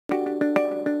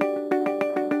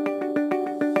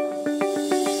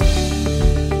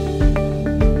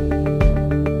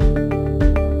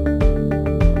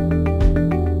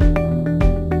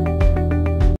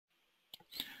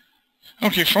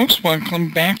Okay folks,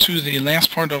 welcome back to the last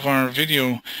part of our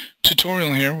video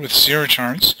tutorial here with Sierra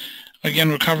charts. Again,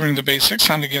 we're covering the basics,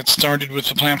 how to get started with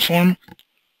the platform.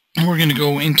 We're going to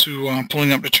go into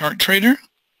pulling up the chart trader,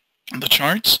 the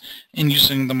charts, and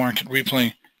using the market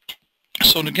replay.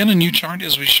 So to get a new chart,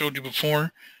 as we showed you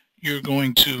before, you're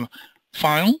going to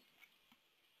File,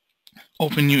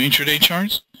 open New Intraday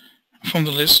Charts. From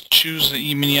the list, choose the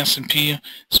E-mini S&P.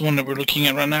 It's the one that we're looking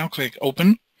at right now. Click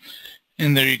Open.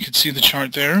 And there you can see the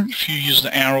chart there. If you use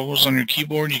the arrows on your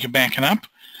keyboard, you can back it up.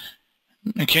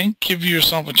 Okay, give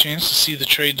yourself a chance to see the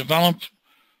trade develop.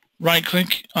 Right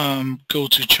click, go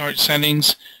to chart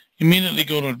settings, immediately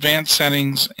go to advanced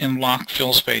settings and lock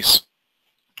fill space.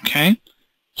 Okay,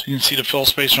 so you can see the fill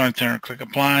space right there. Click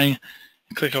apply,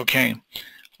 click OK.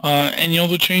 Any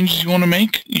other changes you want to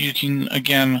make, you can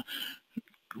again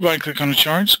right click on the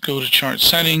charts, go to chart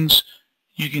settings.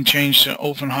 You can change to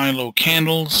open high low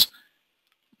candles.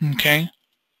 Okay,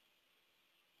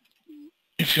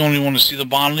 if you only want to see the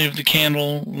bottom of the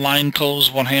candle, line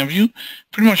close, what have you.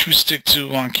 Pretty much we stick to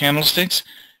candlesticks.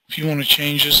 If you want to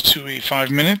change this to a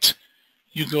 5-minute,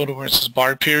 you go to where it says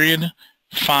bar period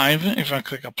 5. If I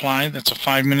click apply, that's a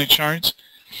 5-minute chart.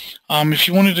 If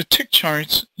you wanted a tick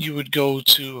chart, you would go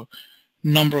to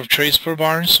number of trades per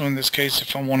bar. So in this case,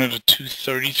 if I wanted a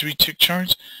 233 tick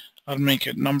chart, I'd make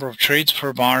it number of trades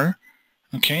per bar.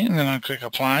 Okay, and then I click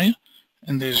apply.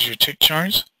 And there's your tick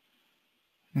charts.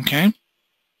 Okay.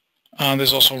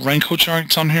 There's also Renko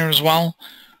charts on here as well.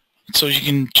 So you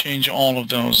can change all of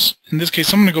those. In this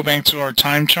case, I'm going to go back to our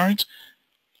time chart.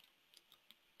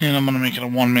 And I'm going to make it a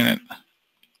 1 minute.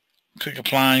 Click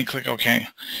apply, click OK.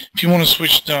 If you want to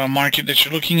switch the market that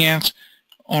you're looking at,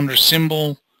 under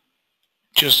symbol,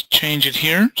 just change it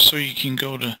here. So you can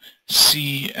go to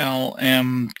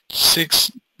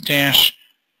CLM6-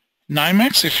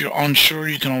 NYMEX. If you're unsure,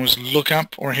 you can always look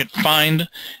up or hit find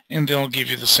and they'll give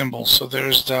you the symbol. So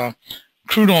there's the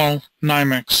crude oil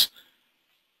NYMEX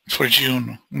for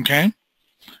June. Okay,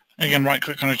 again, right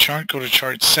click on the chart, go to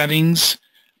chart settings.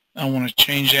 I want to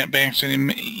change that back to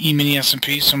the E-mini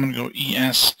S&P, so I'm going to go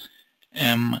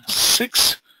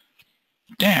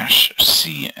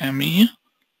ESM6-CME.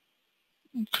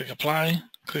 Click apply,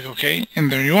 click OK, and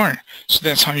there you are. So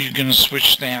that's how you're going to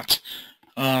switch that.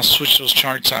 Switch those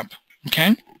charts up,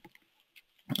 okay?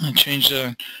 And change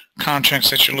the contracts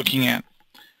that you're looking at.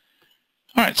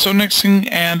 Alright, so next thing,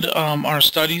 add our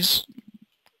studies.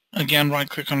 Again, right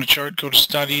click on the chart, go to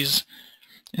studies.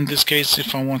 In this case,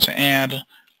 if I want to add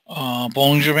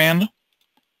Bollinger Band,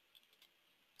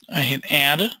 I hit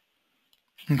add.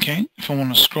 Okay, if I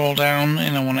want to scroll down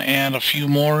and I want to add a few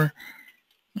more,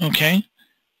 okay.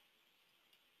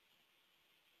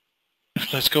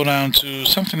 Let's go down to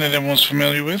something that everyone's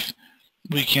familiar with.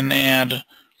 We can add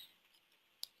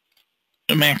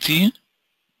a MACD.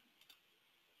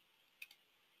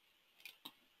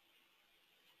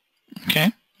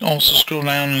 Okay. Also scroll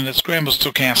down and let's grab a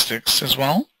stochastics as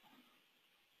well.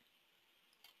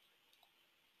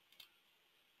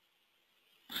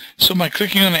 So by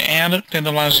clicking on the add, that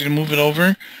allows you to move it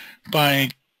over. By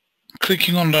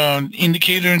clicking on the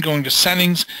indicator and going to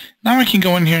settings, now I can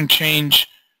go in here and change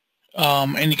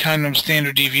any kind of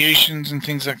standard deviations and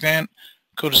things like that.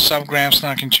 Go to subgraphs, now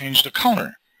I can change the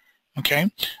color.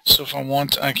 Okay, so if I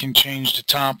want, I can change the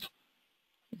top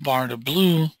bar to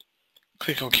blue.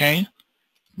 Click OK.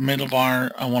 Middle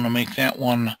bar, I want to make that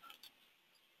one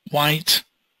white.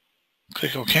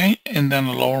 Click OK. And then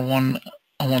the lower one,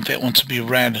 I want that one to be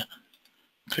red.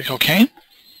 Click OK.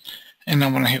 And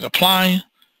I'm going to hit apply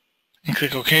and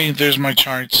click OK. There's my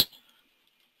charts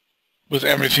with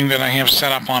everything that I have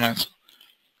set up on it.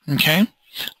 Okay,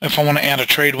 if I want to add a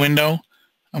trade window,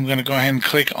 I'm going to go ahead and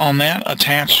click on that,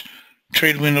 attach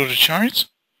trade window to charts,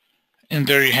 and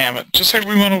there you have it. Just like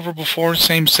we went over before,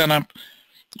 same setup,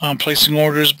 placing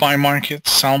orders, buy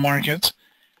markets, sell markets.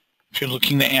 If you're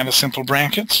looking to add a simple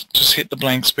bracket, just hit the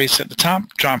blank space at the top,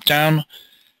 drop down,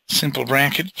 simple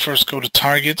bracket, first go to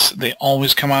targets. They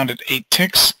always come out at 8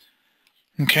 ticks.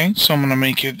 Okay, so I'm going to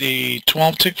make it a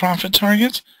 12 tick profit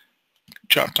target.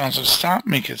 Drop down to the stop,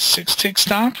 make it 6-tick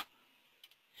stop.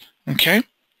 Okay.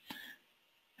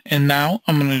 And now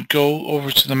I'm going to go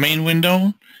over to the main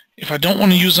window. If I don't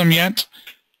want to use them yet,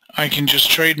 I can just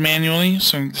trade manually.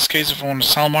 So in this case, if I want to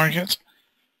sell markets,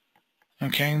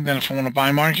 okay, then if I want to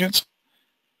buy markets.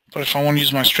 But if I want to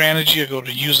use my strategy, I go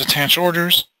to use attach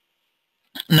orders.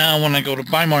 Now when I go to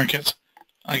buy markets,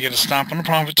 I get a stop on a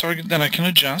profit target that I can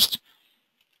adjust.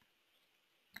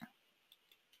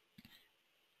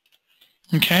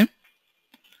 Okay,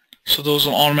 so those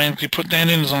will automatically put that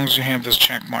in as long as you have this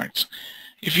check marks.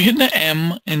 If you hit the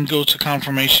M and go to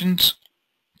confirmations,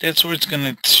 that's where it's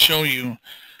going to show you.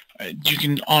 You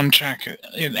can on-track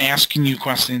it, asking you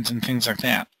questions and things like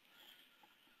that.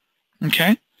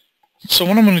 Okay? So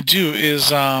what I'm going to do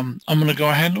is I'm going to go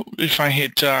ahead, if I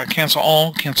hit cancel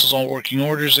all, cancels all working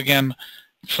orders again,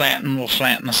 flatten will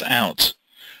flatten us out.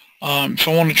 If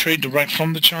I want to trade direct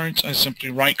from the charts, I simply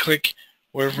right-click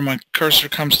wherever my cursor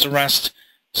comes to rest.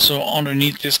 So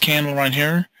underneath this candle right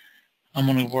here, I'm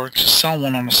going to work to sell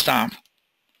one on a stop.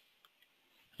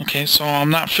 Okay, so I'm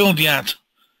not filled yet.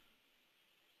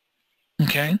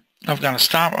 Okay, I've got a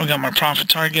stop, I've got my profit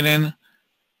target in.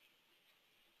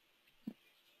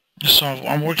 So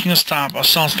I'm working a stop, a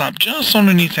sell stop just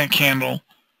underneath that candle.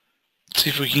 See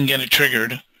if we can get it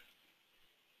triggered.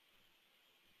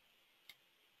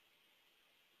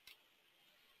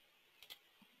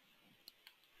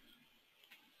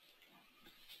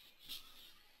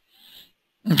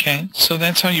 Okay, so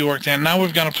that's how you work that. Now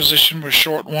we've got a position, we're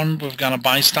short one, we've got a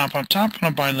buy stop up top and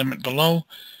a buy limit below.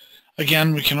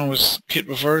 Again, we can always hit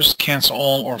reverse, cancel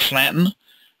all, or flatten.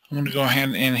 I'm going to go ahead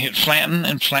and hit flatten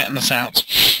and flatten this out.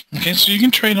 Okay, so you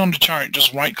can trade on the chart,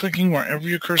 just right-clicking wherever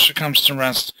your cursor comes to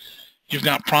rest. You've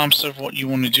got prompts of what you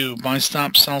want to do. Buy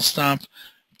stop, sell stop,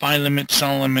 buy limit,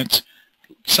 sell limit.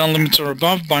 Sell limits are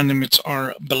above, buy limits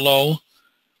are below.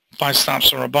 Buy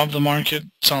stops are above the market,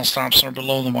 sell stops are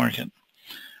below the market.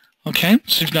 Okay,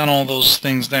 so you've got all those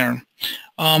things there.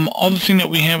 Other thing that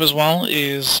we have as well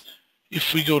is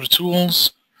if we go to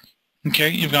tools, okay,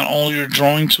 you've got all your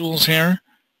drawing tools here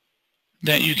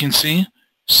that you can see.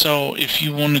 So if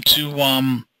you wanted to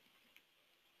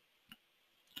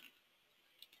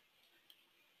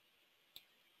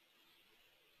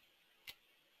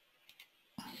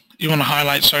you want to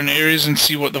highlight certain areas and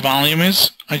see what the volume is.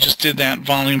 I just did that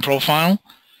volume profile.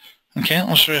 Okay,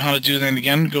 I'll show you how to do that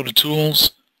again. Go to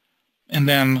tools and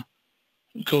then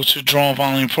go to draw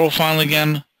volume profile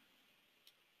again.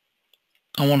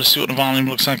 I want to see what the volume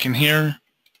looks like in here.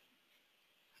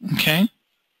 Okay,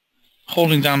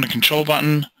 holding down the control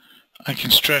button, I can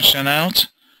stretch that out.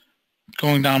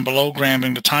 Going down below,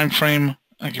 grabbing the time frame,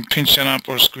 I can pinch that up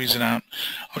or squeeze it out.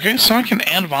 Okay, so I can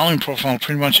add a volume profile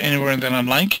pretty much anywhere that I'd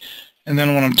like. And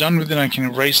then when I'm done with it, I can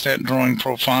erase that drawing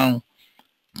profile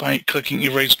by clicking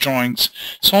Erase Drawings.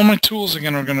 So all my tools,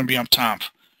 again, are going to be up top.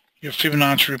 Your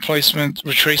Fibonacci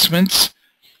retracements,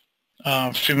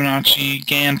 Fibonacci,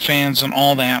 Gann fans, and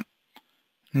all that,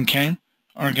 okay,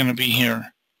 are going to be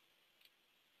here.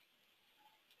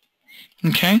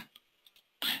 Okay?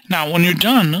 Now, when you're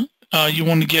done, you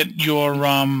want to get your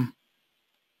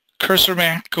cursor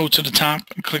back, go to the top,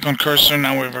 and click on cursor.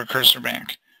 Now we have our cursor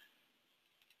back.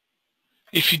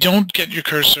 If you don't get your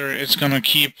cursor, it's going to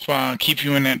keep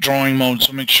you in that drawing mode,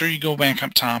 so make sure you go back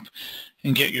up top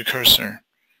and get your cursor.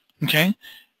 Okay?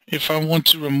 If I want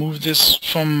to remove this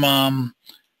from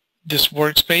this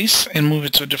workspace and move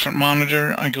it to a different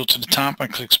monitor, I go to the top, I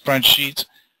click Spreadsheet,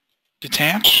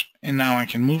 Detach, and now I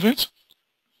can move it.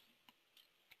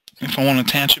 If I want to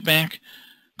attach it back,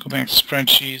 go back to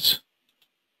Spreadsheet,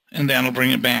 and that'll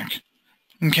bring it back.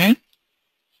 Okay?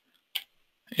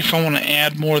 If I want to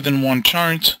add more than one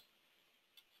chart,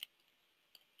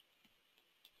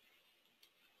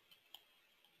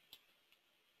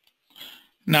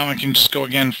 now I can just go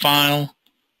again, File,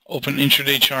 Open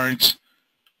Intraday Charts.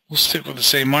 We'll stick with the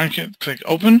same market, click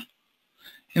Open.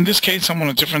 In this case, I'm on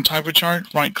a different type of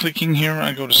chart. Right-clicking here,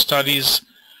 I go to Studies.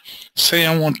 Say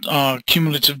I want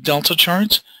cumulative delta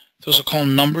charts. Those are called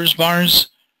numbers bars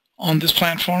on this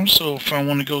platform. So if I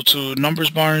want to go to numbers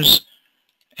bars,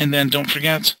 and then don't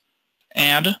forget,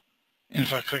 add, and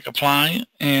if I click apply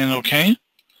and OK,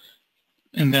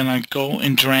 and then I go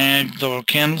and drag the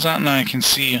candles out, and I can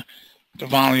see the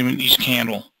volume in each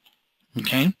candle.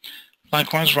 Okay.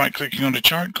 Likewise, right-clicking on the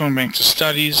chart, going back to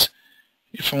studies.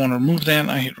 If I want to remove that,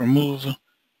 I hit remove,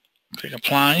 click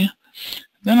apply.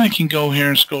 Then I can go here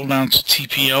and scroll down to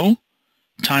TPO,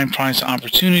 time price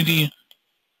opportunity,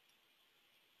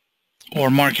 or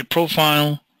market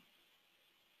profile.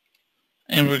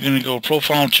 And we're going to go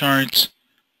profile charts,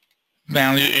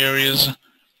 value areas.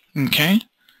 Okay.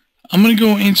 I'm going to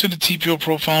go into the TPO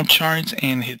profile charts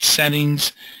and hit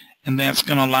settings, and that's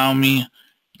going to allow me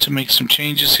to make some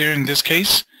changes here. In this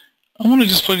case, I want to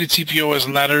display the TPO as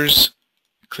letters.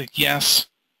 Click yes,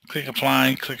 click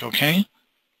apply, click OK.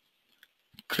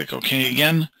 Click OK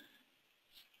again.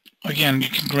 Again, you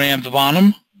can grab the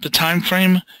bottom, the time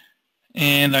frame,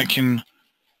 and I can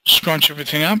scrunch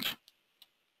everything up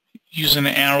using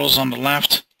the arrows on the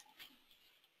left.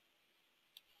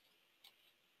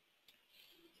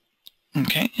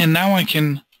 Okay, and now I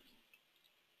can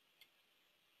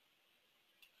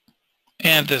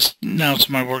add add this now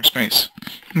to my workspace.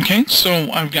 Okay, so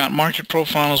I've got market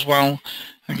profile as well.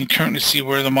 I can currently see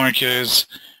where the market is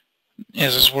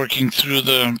as it's working through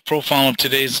the profile of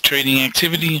today's trading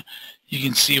activity. You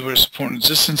can see where support and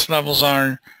resistance levels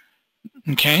are.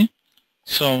 Okay,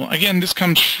 so again, this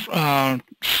comes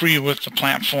free with the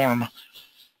platform.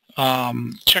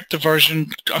 Check the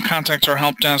version, contact our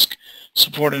help desk,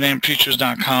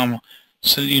 support@ampfutures.com,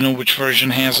 so that you know which version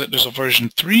has it. There's a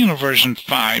version 3 and a version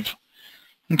 5.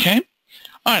 Okay?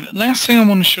 Alright, last thing I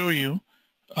want to show you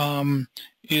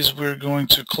is we're going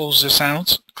to close this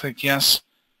out. Click yes.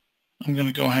 I'm going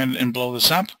to go ahead and blow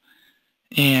this up.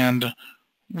 And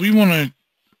we want to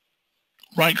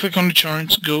right-click on the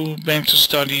charts, go back to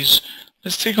studies.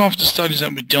 Let's take off the studies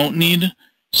that we don't need.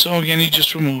 So again, you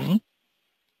just remove them.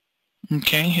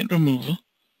 Okay, hit remove.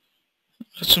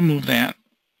 Let's remove that.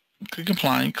 Click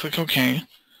apply, click OK.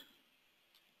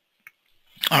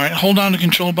 Alright, hold down the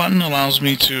control button, allows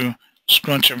me to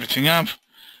scrunch everything up.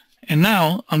 And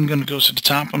now I'm going to go to the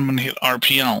top, I'm going to hit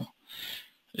RPL.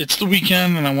 It's the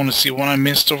weekend and I want to see what I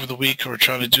missed over the week or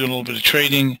try to do a little bit of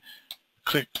trading.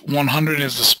 Click 100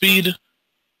 as the speed.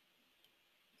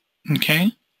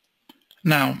 Okay.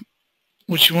 Now,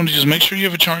 what you want to do is make sure you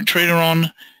have a chart trader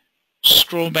on.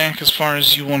 Scroll back as far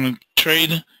as you want to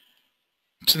trade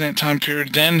to that time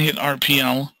period. Then hit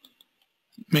RPL.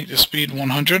 Make the speed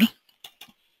 100.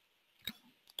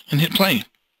 And hit play.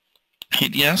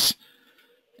 Hit yes.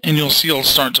 And you'll see it'll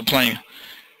start to play.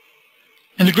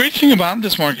 And the great thing about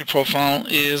this market profile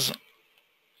is,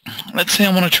 let's say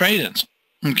I want to trade it.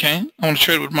 Okay. I want to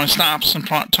trade it with my stops and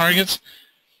targets.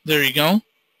 There you go.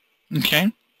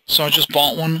 Okay, so I just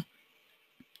bought one.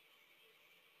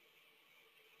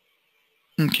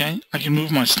 Okay, I can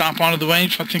move my stop out of the way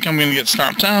if I think I'm going to get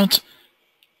stopped out.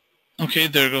 Okay,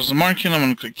 there goes the market. I'm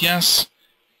going to click yes.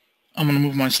 I'm going to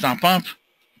move my stop up,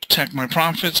 protect my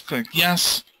profits, click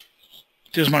yes.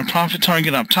 There's my profit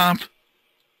target up top.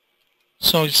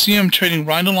 So you see I'm trading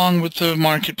right along with the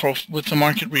market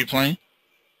replay.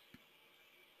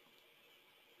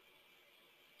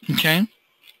 Okay.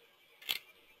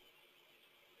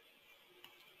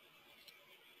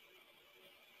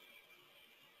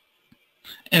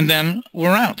 And then we're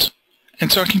out. And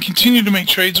so I can continue to make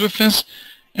trades with this,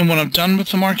 and when I'm done with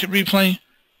the market replay,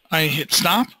 I hit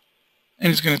stop, and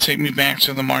it's going to take me back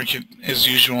to the market as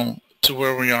usual to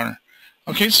where we are.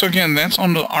 Okay, so again, that's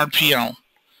on the RPL.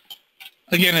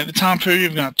 Again, at the top here,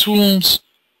 you've got tools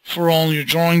for all your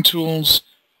drawing tools.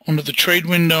 Under the trade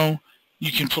window,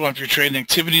 you can pull up your trade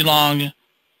activity log.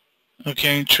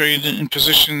 Okay, trade in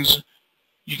positions,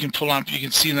 you can pull up, you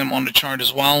can see them on the chart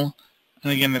as well.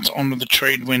 And again, that's under the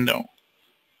trade window.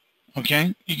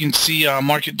 Okay, you can see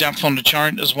market depth on the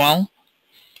chart as well,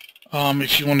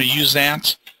 if you want to use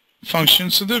that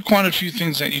function. So there are quite a few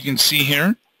things that you can see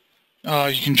here.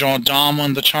 You can draw a DOM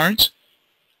on the chart.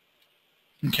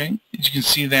 Okay, you can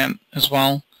see that as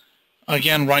well.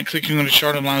 Again, right-clicking on the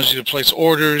chart allows you to place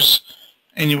orders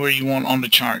anywhere you want on the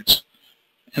chart.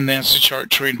 And that's the chart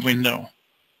trade window.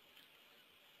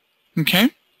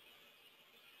 Okay.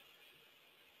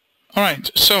 Alright,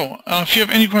 so if you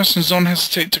have any questions, don't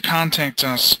hesitate to contact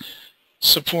us.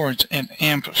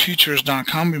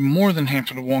 Support@ampfutures.com. We're more than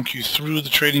happy to walk you through the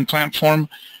trading platform.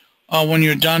 When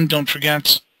you're done, don't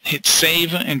forget, hit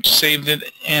save and save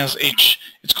it as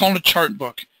it's called a chart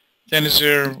book. That is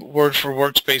their word for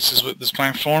workspaces with this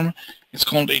platform. It's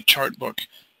called a chart book.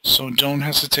 So don't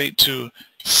hesitate to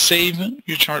save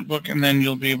your chart book, and then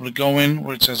you'll be able to go in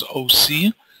where it says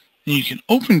OC, and you can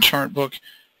open chart book.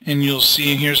 And you'll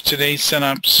see here's today's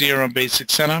setup, Sierra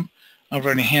Basic Setup. I've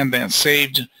already had that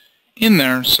saved in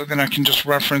there, so then I can just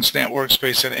reference that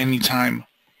workspace at any time.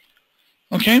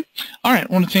 Okay? Alright,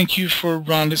 I want to thank you for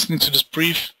listening to this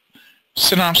brief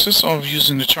synopsis of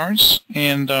using the charts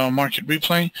and market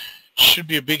replay. Should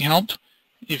be a big help.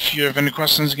 If you have any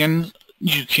questions, again,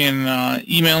 you can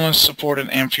email us,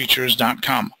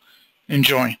 support@ampfutures.com.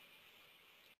 Enjoy.